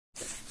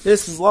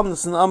This is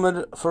Lamdas and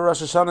Amud for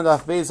Rosh Hashanah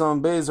Daf Beis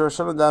on Beis, Rosh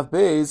Hashanah Daf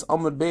Beis,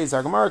 Amud Beis.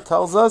 Our Gemara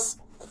tells us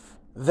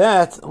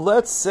that,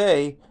 let's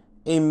say,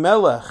 a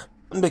melech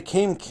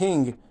became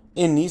king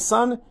in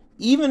Nisan,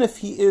 even if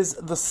he is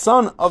the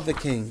son of the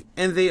king,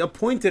 and they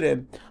appointed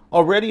him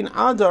already in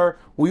Adar,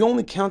 we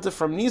only count it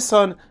from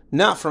Nisan,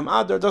 not from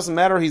Adar. It doesn't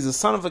matter, he's the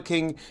son of a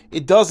king.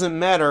 It doesn't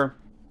matter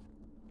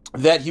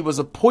that he was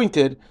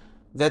appointed,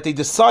 that they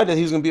decided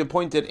he was going to be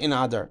appointed in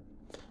Adar.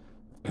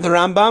 The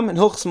Rambam in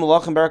Hilchos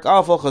Malachim Barak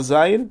Alef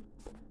Chazayin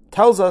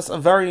tells us a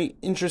very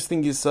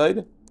interesting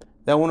yesod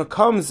that when it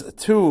comes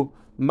to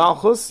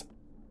Malchus,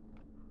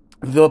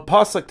 the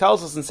pasuk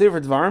tells us in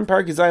Sefer Dvarim,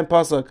 Parak Zayin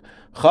pasuk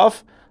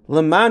Chaf,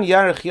 Lema'an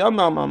Ya'arich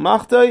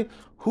Mamlechto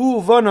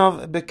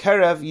ובניו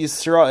בקרב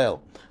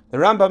Yisrael. The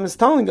Rambam is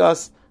telling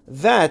us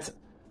that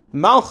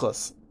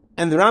Malchus,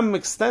 and the Rambam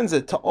extends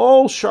it to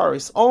all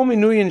sharis, all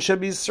minouyin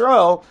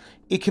Shebisrael,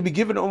 it can be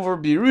given over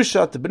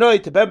Yirusha to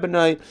Benoi to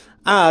Benoi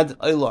ad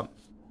Olam.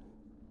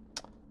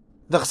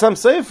 The Chasam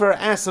Sofer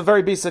asks a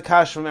very basic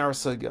question from our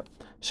sugya.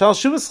 Shal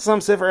Shuvas Chasam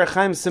Sofer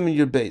Echaim Simin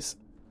Yud Beis.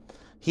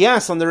 He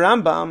asks on the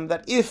Rambam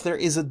that if there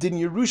is a din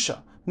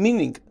Yerusha,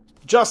 meaning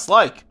just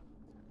like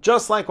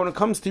when it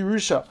comes to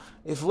Yerusha,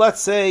 if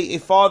let's say a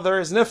father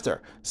is nifter,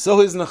 so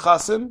his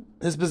nechasim,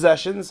 his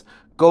possessions,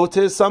 go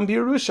to his son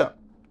Yerusha.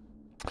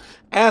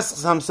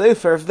 Asks Chasam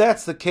Sofer, if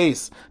that's the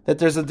case, that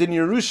there's a din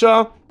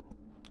Yerusha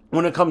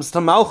when it comes to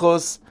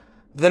Malchus,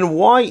 then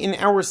why in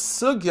our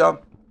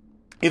sugya,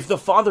 if the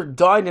father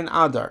died in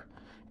Adar,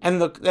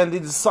 and they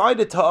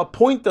decided to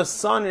appoint the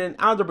son in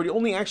Adar, but he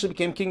only actually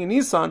became king in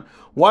Nisan,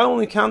 why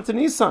only count to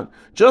Nisan?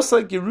 Just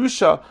like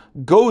Yerusha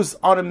goes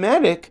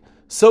automatic,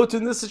 so to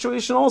in this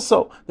situation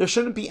also, there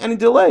shouldn't be any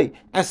delay.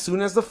 As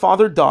soon as the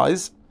father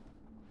dies,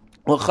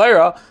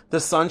 l'chayra, the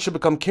son should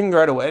become king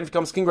right away, and if he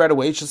becomes king right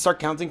away, he should start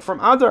counting from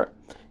Adar.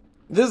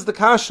 This is the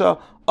kasha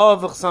of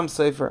the Chasam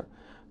Sofer.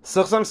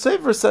 So Chasam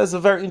Sofer says a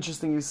very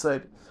interesting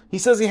yesod. He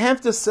says you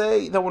have to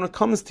say that when it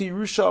comes to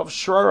Yerusha of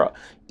Shrara,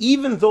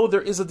 even though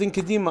there is a din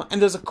kedima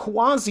and there's a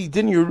quasi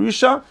din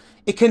Yerusha,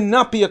 it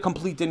cannot be a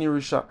complete din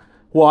Yerusha.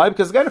 Why?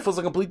 Because again, if it was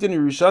a complete din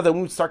Yerusha, then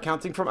we would start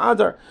counting from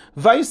Adar.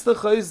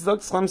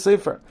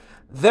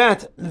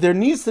 That there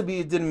needs to be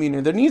a din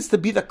minor. There needs to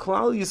be the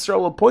Klal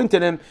Yisrael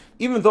appointed him,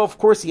 even though of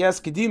course he has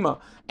kedima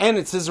and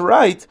it's his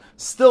right.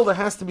 Still, there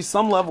has to be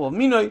some level of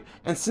minoi.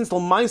 And since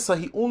L'maisa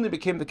he only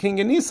became the king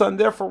in Nisan,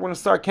 therefore we're going to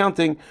start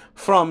counting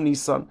from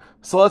Nisan.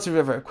 So let's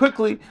review very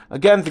quickly.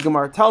 Again, the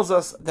Gemara tells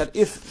us that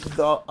if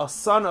a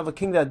son of a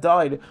king that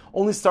died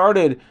only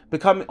started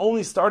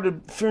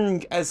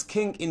fearing as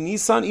king in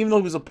Nisan, even though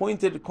he was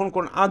appointed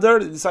Adar,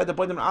 they decided to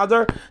appoint him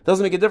Adar,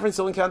 doesn't make a difference.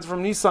 He only counts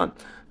from Nisan.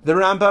 The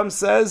Rambam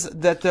says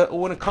that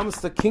when it comes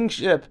to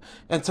kingship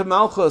and to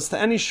Malchus, to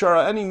any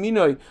Shara, any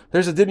Minoi,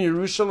 there's a din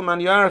Yrushal,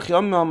 למען יאריך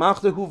ימים,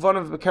 ממלכתו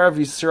ובניו בקרב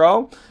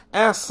ישראל.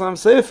 Asks Chasam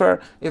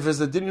Sofer, if there's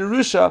a din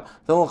Yerusha,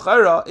 then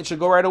l'chayra, it should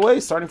go right away,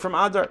 starting from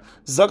Adar.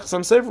 Zok Chasam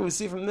Sofer, we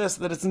see from this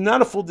that it's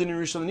not a full din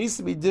Yerusha, it needs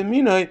to be din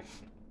Minoi,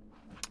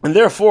 and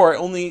therefore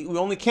we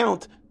only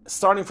count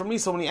starting from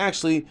Nisan when he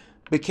actually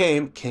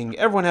became king.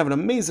 Everyone have an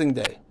amazing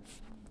day.